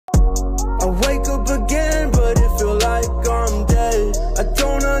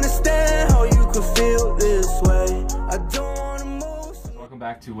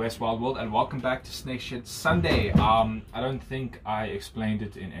back to West Wild World and welcome back to Snake Shed Sunday. I don't think I explained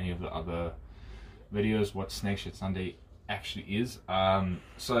it in any of the other videos what Snake Shed Sunday actually is.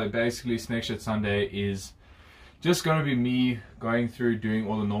 So basically Snake Shed Sunday is just going to be me going through doing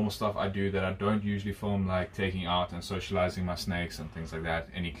all the normal stuff I do that I don't usually film, like taking out and socializing my snakes and things like that,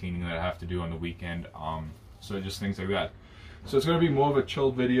 any cleaning that I have to do on the weekend, so just things like that. So it's going to be more of a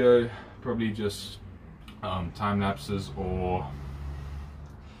chilled video, probably just time lapses or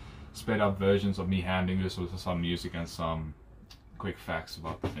sped up versions of me handling this with some music and some quick facts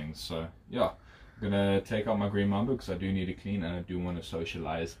about the things. So yeah, I'm gonna take out my green mamba because I do need to clean and I do want to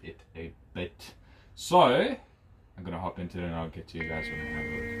socialize it a bit. So I'm gonna hop into it and I'll get to you guys when I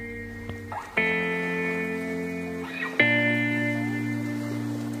handle it.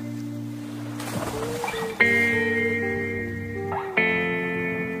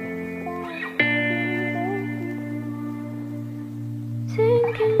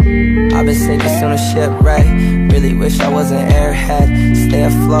 I've been sinking on a shipwreck. Really wish I was an airhead. Stay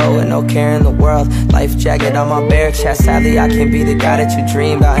afloat with no care in the world. Life jacket on my bare chest. Sadly I can't be the guy that you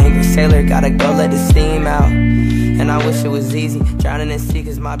dream about. Angry sailor, gotta go let the steam out. And I wish it was easy, drowning in sea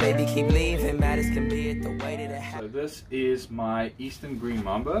cause my baby keep leaving. Mad as can be at the way that it happens. So this is my Eastern Green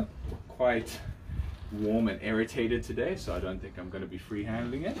Mamba. Quite warm and irritated today, so I don't think I'm going to be free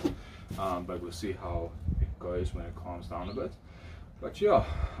handling it. But we'll see how it goes when it calms down a bit. But yeah,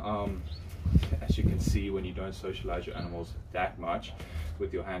 as you can see, when you don't socialize your animals that much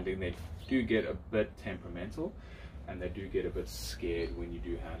with your handling, they do get a bit temperamental and they do get a bit scared when you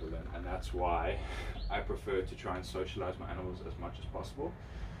do handle them. And that's why I prefer to try and socialize my animals as much as possible,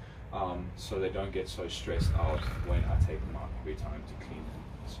 so they don't get so stressed out when I take them out every time to clean them.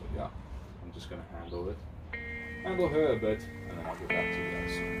 So yeah, I'm just going to handle her a bit, and then I'll get back to you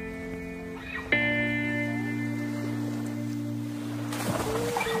guys.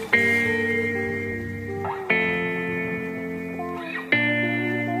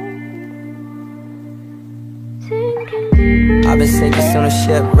 I've been sinking on a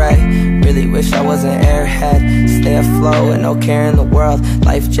shipwreck. Really wish I was an airhead. Stay afloat with no care in the world.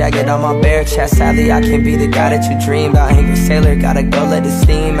 Life jacket on my bare chest. Sadly I can't be the guy that you dream about. Angry sailor, gotta go let the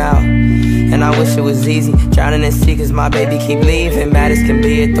steam out. And I wish it was easy, drowning in sea cause my baby keep leaving. Mad as can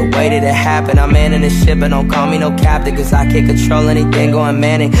be at the way that it happened. I'm manning the ship but don't call me no captain cause I can't control anything going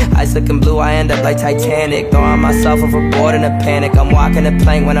manic. Eyes looking blue, I end up like Titanic, throwing myself overboard in a panic. I'm walking the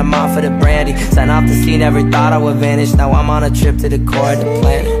plank when I'm off for the brandy. Sign off the sea, never thought I would vanish. Now I'm on a trip to the core of the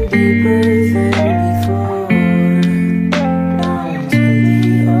planet. Deeper than before, down to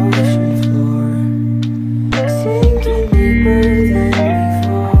the ocean floor. Sinking deeper than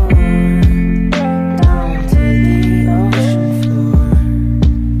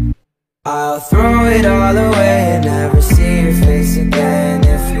I'll throw it all away and never see your face again.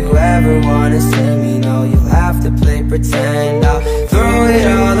 If you ever wanna see me, no, you'll have to play pretend. I'll throw it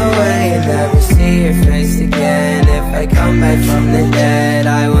all away and never see your face again. If I come back from the dead,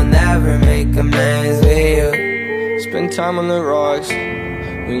 I will never make amends with you. Spend time on the rocks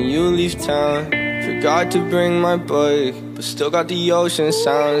when you leave town. Forgot to bring my bike, but still got the ocean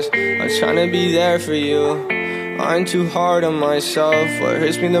sounds. I'm trying to be there for you. I'm too hard on myself. What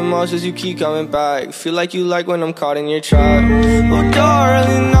hurts me the most is you keep coming back. Feel like you like when I'm caught in your trap. Oh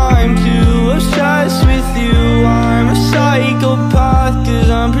darling, I'm too obsessed with you. I'm a psychopath cause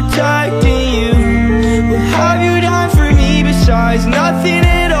I'm protecting you. What have you done for me besides nothing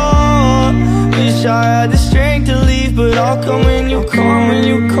at all? Wish I had the strength to leave, but I'll come when you call, when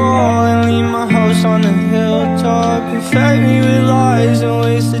you call. And leave my house on the hilltop. Infect me with lies and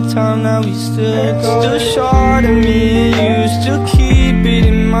waste the time that we still got. Still short of me and you still keep it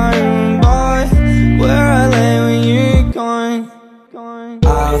in my room, but where I lay when you're gone.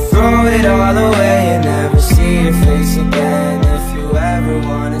 I'll throw it all away and never see your face again. If you ever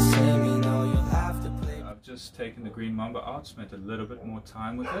wanna see me, no, you'll have to play. I've just taken the green mamba out, spent a little bit more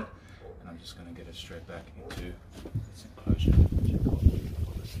time with it, and I'm just going to get it straight back into its enclosure. Check out how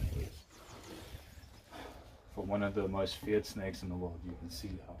beautiful this snake is. For one of the most feared snakes in the world, you can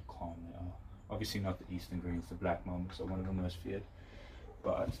see how calm they are. Obviously not the Eastern Greens, the black mambas are one of the most feared,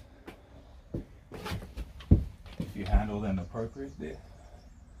 but if you handle them appropriately,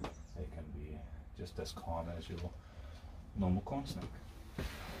 they can be just as calm as your normal corn snake.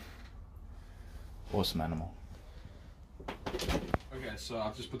 Awesome animal. Okay, so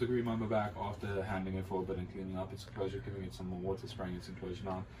I've just put the green mamba back after handling it for a bit and cleaning up its enclosure, giving it some more water, spraying its enclosure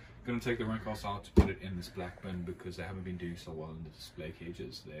down. I'm going to take the wrinkles out to put it in this black bin because they haven't been doing so well in the display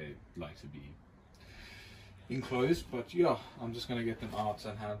cages. They like to be enclosed, but yeah, I'm just going to get them out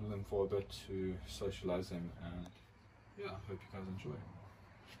and handle them for a bit to socialize them, and yeah, I hope you guys enjoy.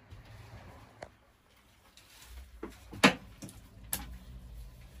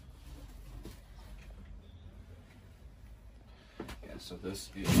 So this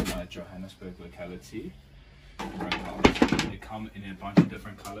is my Johannesburg locality. They come in a bunch of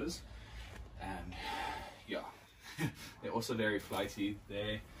different colors, and yeah, they're also very flighty.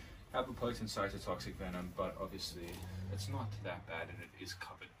 They have a potent cytotoxic venom, but obviously it's not that bad, and it is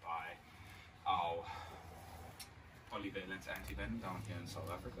covered by our polyvalent antivenom down here in South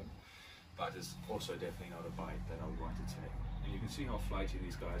Africa. But it's also definitely not a bite that I would want to take. And you can see how flighty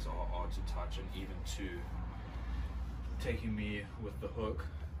these guys are to touch, and even to taking me with the hook.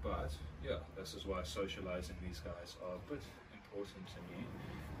 But yeah, this is why socializing these guys are a bit important to me.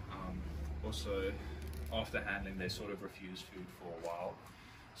 Also, after handling, they sort of refuse food for a while,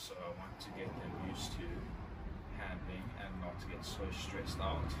 so I want to get them used to handling and not to get so stressed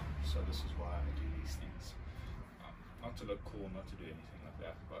out. So this is why I do these things. Not to look cool, not to do anything like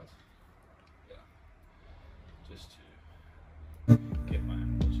that, but yeah, just to get my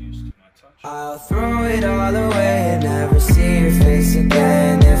animals used to my touch. I'll throw it all away and never see your face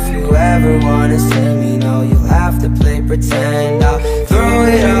again. If you ever wanna see me, no, you'll have to play pretend. I'll throw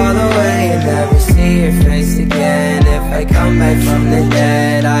it all away and never see your face again. If I come back from the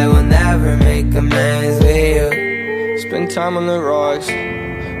dead, I will never make amends with you. Spend time on the rocks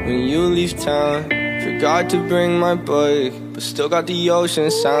when you leave town. Forgot to bring my book, but still got the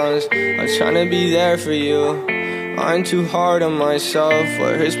ocean sounds. I'm trying to be there for you. I'm too hard on myself.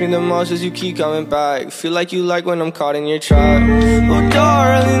 What hurts me the most is you keep coming back. Feel like you like when I'm caught in your trap. Oh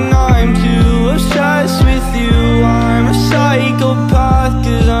darling, I'm too obsessed with you. I'm a psychopath,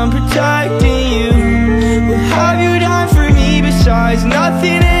 cause I'm protecting you. What have you done for me besides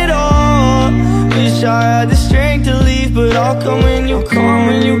nothing at all? Wish I had the strength to leave, but I'll come when you call,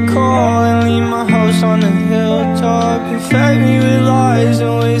 when you call. And leave my house on the hilltop, infect me with lies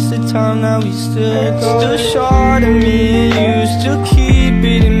and waste the time that we still got. Still short of me and you still keep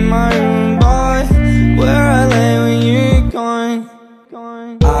it in my room, but where I lay when you're gone.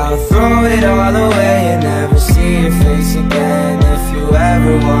 I'll throw it all away and never see your face again. If you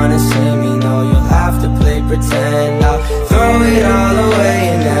ever wanna see me, no, you'll have to play pretend. I'll throw it all away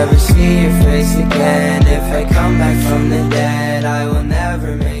and never see your face again. If I come back from the dead, I will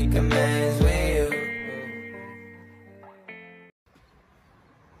never make amends with you.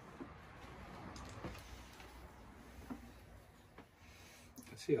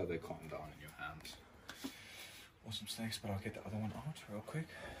 Let's see how they calm down in your hands. Awesome snakes, but I'll get the other one out real quick,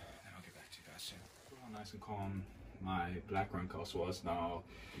 and I'll get back to you guys soon. Oh, nice and calm my black Runkel's was. Now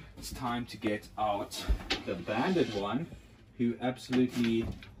it's time to get out the banded one, who absolutely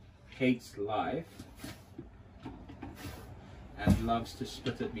hates life and loves to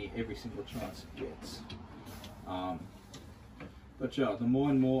spit at me every single chance it gets. But yeah, the more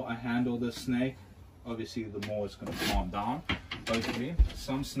and more I handle this snake, obviously the more it's going to calm down. Hopefully,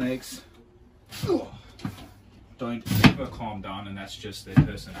 some snakes don't ever calm down, and that's just their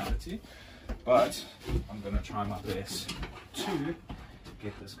personality. But I'm going to try my best to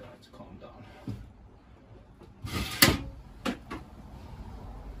get this guy to calm down.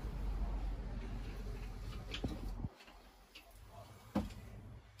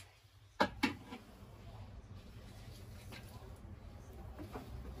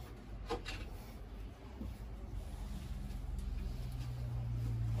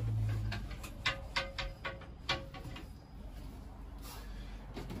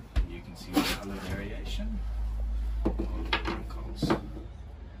 See the color variation of the Runkel's.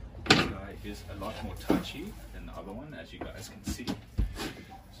 This guy is a lot more touchy than the other one, as you guys can see.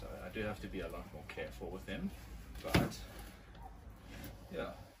 So I do have to be a lot more careful with him. But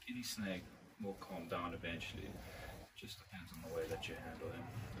yeah, any snake will calm down eventually. It just depends on the way that you handle him.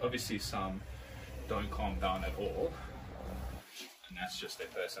 Obviously some don't calm down at all, and that's just their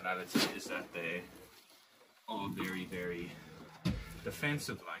personality, is that they are very, very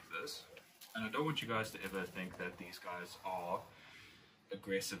defensive like this. And I don't want you guys to ever think that these guys are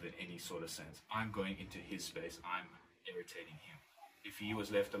aggressive in any sort of sense. I'm going into his space, I'm irritating him. If he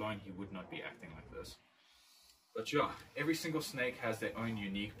was left alone, he would not be acting like this. But yeah, every single snake has their own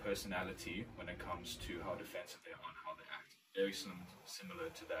unique personality when it comes to how defensive they are and how they act. Very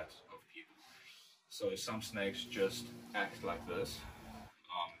similar to that of people. So some snakes just act like this,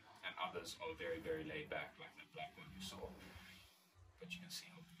 and others are very, very laid back, like the black one you saw. But you can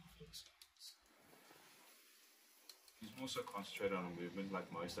see how beautiful this is. He's also concentrated on a movement like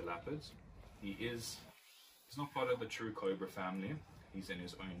most elapids. He's not part of the true cobra family. He's in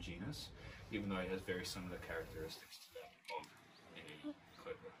his own genus, even though he has very similar characteristics to that of a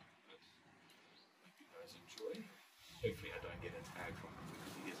cobra. But I hope you guys enjoy. Hopefully I don't get attacked from him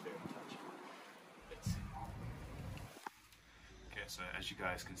because he is very touchy. Let's see. Okay, so as you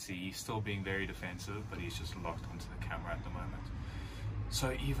guys can see, he's still being very defensive, but he's just locked onto the camera at the moment.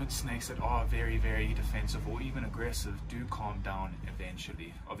 So even snakes that are very, very defensive or even aggressive do calm down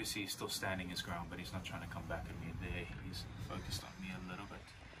eventually. Obviously he's still standing his ground, but he's not trying to come back at me there. He's focused on me a little bit.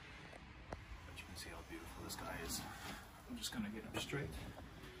 But you can see how beautiful this guy is. I'm just going to get him straight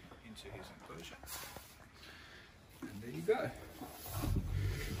into his enclosure. And there you go.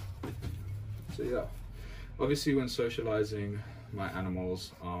 So yeah, obviously when socializing my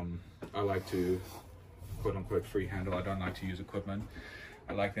animals, I like to quote unquote free handle. I don't like to use equipment.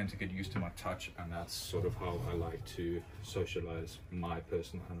 I like them to get used to my touch, and that's sort of how I like to socialize my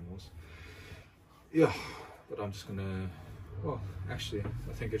personal animals. Yeah, but I'm just gonna, well, actually,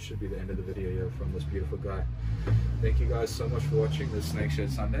 I think it should be the end of the video here from this beautiful guy. Thank you guys so much for watching this Snake Shed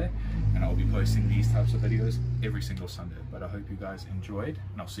Sunday, and I'll be posting these types of videos every single Sunday. But I hope you guys enjoyed,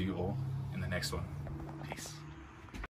 and I'll see you all in the next one. Peace.